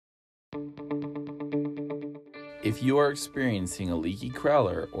If you are experiencing a leaky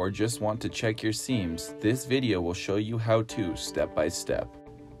Crowler or just want to check your seams, this video will show you how to step by step.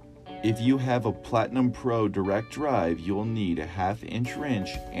 If you have a Platinum Pro direct drive, you will need a 1/2-inch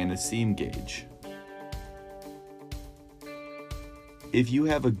wrench and a seam gauge. If you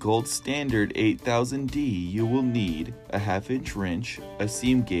have a Gold Standard 8000D, you will need a 1/2-inch wrench, a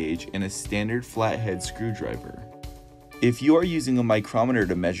seam gauge, and a standard flathead screwdriver. If you are using a micrometer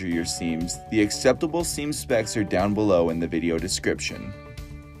to measure your seams, the acceptable seam specs are down below in the video description.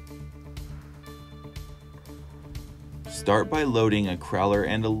 Start by loading a Crowler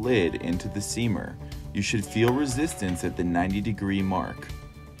and a lid into the seamer. You should feel resistance at the 90-degree mark.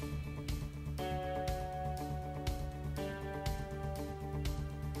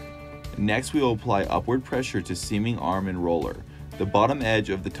 Next, we will apply upward pressure to seaming arm and roller. The bottom edge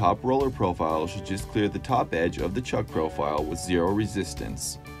of the top roller profile should just clear the top edge of the chuck profile with zero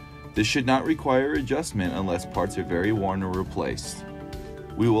resistance. This should not require adjustment unless parts are very worn or replaced.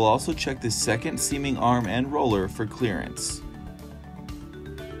 We will also check the second seaming arm and roller for clearance.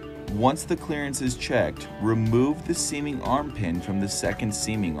 Once the clearance is checked, remove the seaming arm pin from the second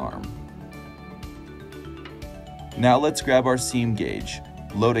seaming arm. Now let's grab our seam gauge.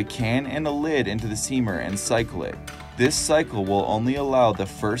 Load a can and a lid into the seamer and cycle it. This cycle will only allow the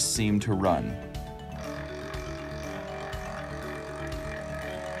first seam to run.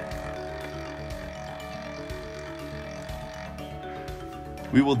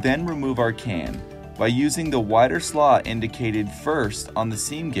 We will then remove our can. By using the wider slot indicated first on the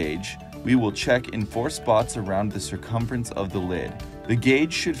seam gauge, we will check in 4 spots around the circumference of the lid. The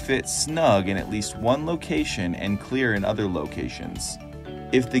gauge should fit snug in at least one location and clear in other locations.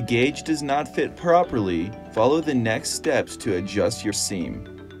 If the gauge does not fit properly, follow the next steps to adjust your seam.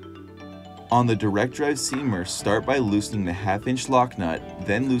 On the direct drive seamer, start by loosening the 1/2-inch lock nut,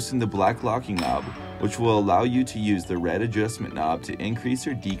 then loosen the black locking knob, which will allow you to use the red adjustment knob to increase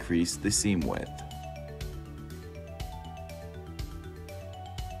or decrease the seam width.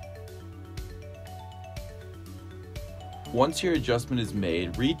 Once your adjustment is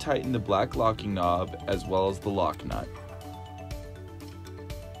made, retighten the black locking knob as well as the lock nut.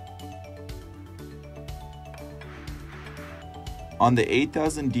 On the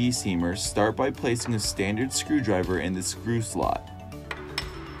 8000D seamer, start by placing a standard screwdriver in the screw slot.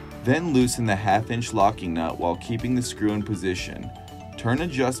 Then loosen the 1/2-inch locking nut while keeping the screw in position. Turn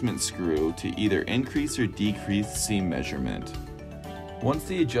adjustment screw to either increase or decrease seam measurement. Once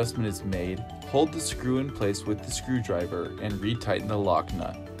the adjustment is made, hold the screw in place with the screwdriver and retighten the lock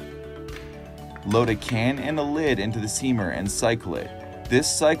nut. Load a can and a lid into the seamer and cycle it. This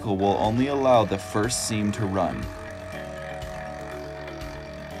cycle will only allow the first seam to run.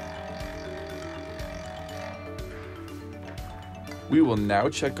 We will now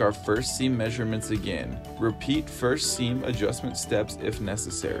check our first seam measurements again. Repeat first seam adjustment steps if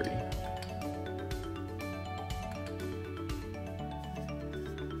necessary.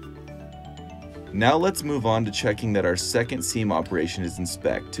 Now let's move on to checking that our second seam operation is in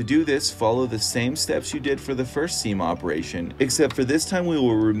spec. To do this, follow the same steps you did for the first seam operation, except for this time we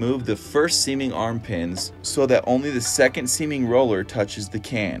will remove the first seaming arm pins so that only the second seaming roller touches the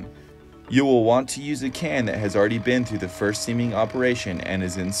can. You will want to use a can that has already been through the first seaming operation and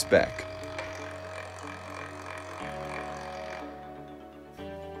is in spec.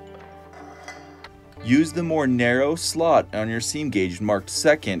 Use the more narrow slot on your seam gauge marked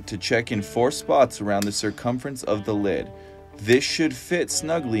second to check in 4 spots around the circumference of the lid. This should fit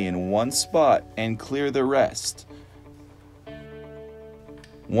snugly in one spot and clear the rest.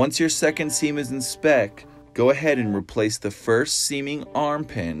 Once your second seam is in spec, go ahead and replace the first seaming arm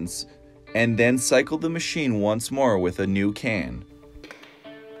pins and then cycle the machine once more with a new can.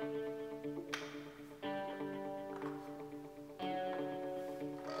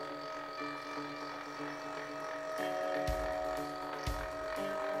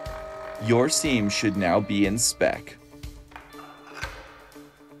 Your seam should now be in spec.